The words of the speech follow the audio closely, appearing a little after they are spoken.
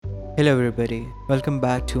Hello, everybody. Welcome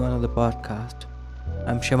back to another podcast.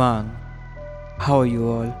 I'm Shamang. How are you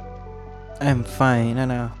all? I'm fine,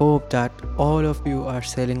 and I hope that all of you are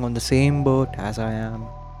sailing on the same boat as I am.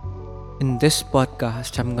 In this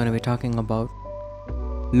podcast, I'm going to be talking about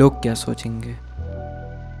Log Kya Sochenge,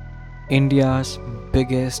 India's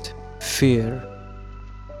biggest fear.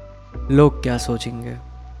 लोग क्या सोचेंगे?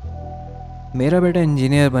 मेरा बेटा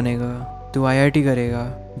engineer बनेगा, तू IIT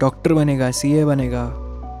करेगा, doctor बनेगा, CA बनेगा,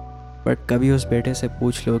 बट कभी उस बेटे से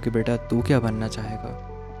पूछ लो कि बेटा तू क्या बनना चाहेगा?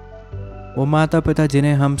 वो माता पिता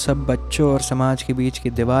जिन्हें हम सब बच्चों और समाज के बीच की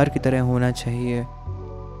दीवार की तरह होना चाहिए,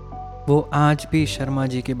 वो आज भी शर्मा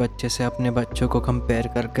जी के बच्चे से अपने बच्चों को कंपेयर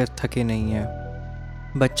कर थके नहीं है।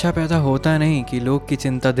 बच्चा पैदा होता नहीं कि लोग की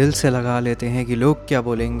चिंता दिल से लगा लेते हैं कि लोग क्या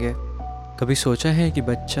बोलेंगे। कभी सोचा है कि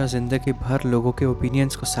बच्चा ज़िंदगी भर लोगों के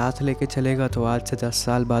ओपिनियंस को साथ लेके चलेगा तो आज से 10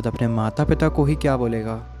 साल बाद अपने माता पिता को ही क्या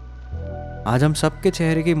बोलेगा? आज हम सबके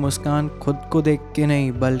चेहरे की मुस्कान खुद को देख के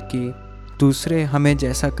नहीं बल्कि दूसरे हमें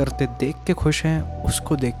जैसा करते देख के खुश हैं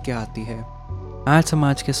उसको देख के आती है। आज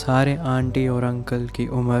समाज के सारे आंटी और अंकल की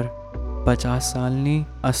उम्र 50 साल नहीं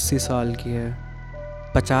 80 साल की है।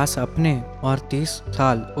 50 अपने और 30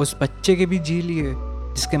 साल उस बच्चे के भी जी लिए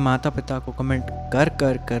जिसके माता पिता को कमेंट कर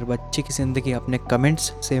कर कर बच्चे की ज़िंदगी अपने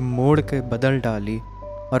कमेंट्स से मोड़ के बदल डाली,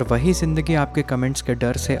 और वही ज़िंदगी आपके कमेंट्स के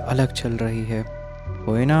डर से अलग चल रही है।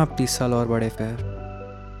 होए ना आप 30 साल और बड़े फिर।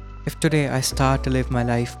 If today I start to live my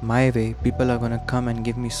life my way, people are gonna come and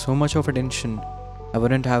give me so much of attention I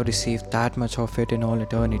wouldn't have received that much of it in all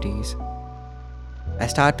eternities. I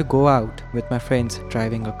start to go out with my friends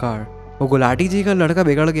driving a car. वो गुलाटी जी का लड़का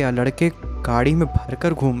बिगड़ गया, लड़के गाड़ी में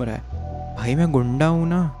भरकर घूम रहा है। भाई मैं गुंडा हूँ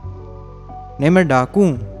ना? नहीं, मैं डाकू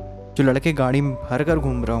हूँ जो लड़के गाड़ी में भर कर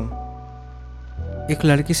घूम रहा हूँ। एक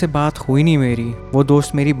लड़की से बात हुई नहीं मेरी, वो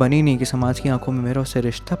दोस्त मेरी बनी नहीं कि समाज की आंखों में मेरा उससे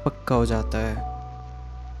रिश्ता पक्का हो जाता है।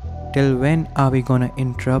 Till when are we gonna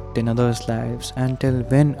interrupt in others' lives, and till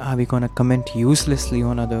when are we gonna comment uselessly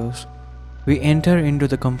on others? We enter into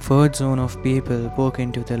the comfort zone of people, walk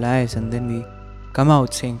into their lives, and then we come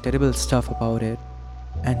out saying terrible stuff about it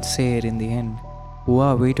and say it in the end. Who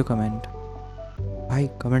are we to comment? भाई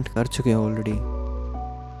comment कर चुके हो already,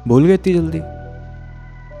 भूल गए इतनी जल्दी?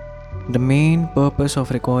 The main purpose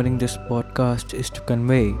of recording this podcast is to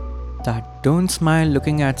convey that don't smile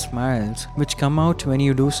looking at smiles which come out when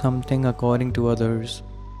you do something according to others.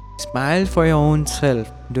 Smile for your own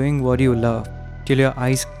self, doing what you love, till your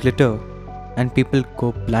eyes glitter and people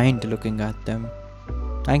go blind looking at them.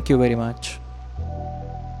 Thank you very much.